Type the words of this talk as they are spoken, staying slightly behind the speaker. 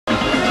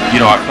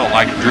I felt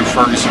like Drew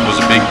Ferguson was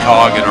a big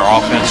cog in our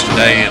offense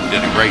today and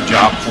did a great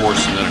job for us.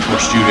 And then, of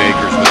course, Jude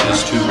Akers with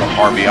his 2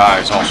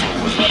 RBIs also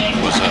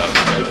was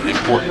an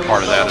important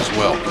part of that as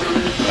well.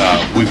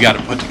 We've got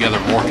to put together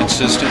more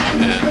consistent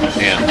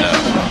and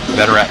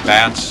better at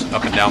bats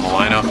up and down the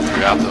lineup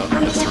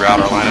throughout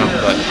our lineup.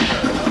 But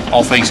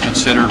all things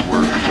considered,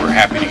 we're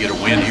happy to get a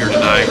win here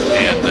tonight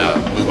and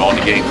move on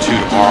to Game 2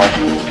 tomorrow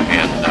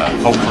and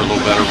hope for a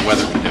little better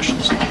weather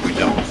conditions than we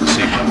dealt with this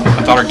evening.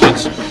 I thought our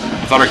kids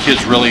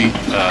really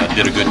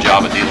did a good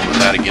job of dealing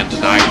with that again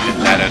tonight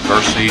and that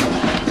adversity,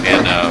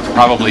 and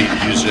probably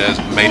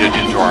made it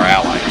into our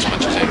ally as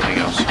much as anything else.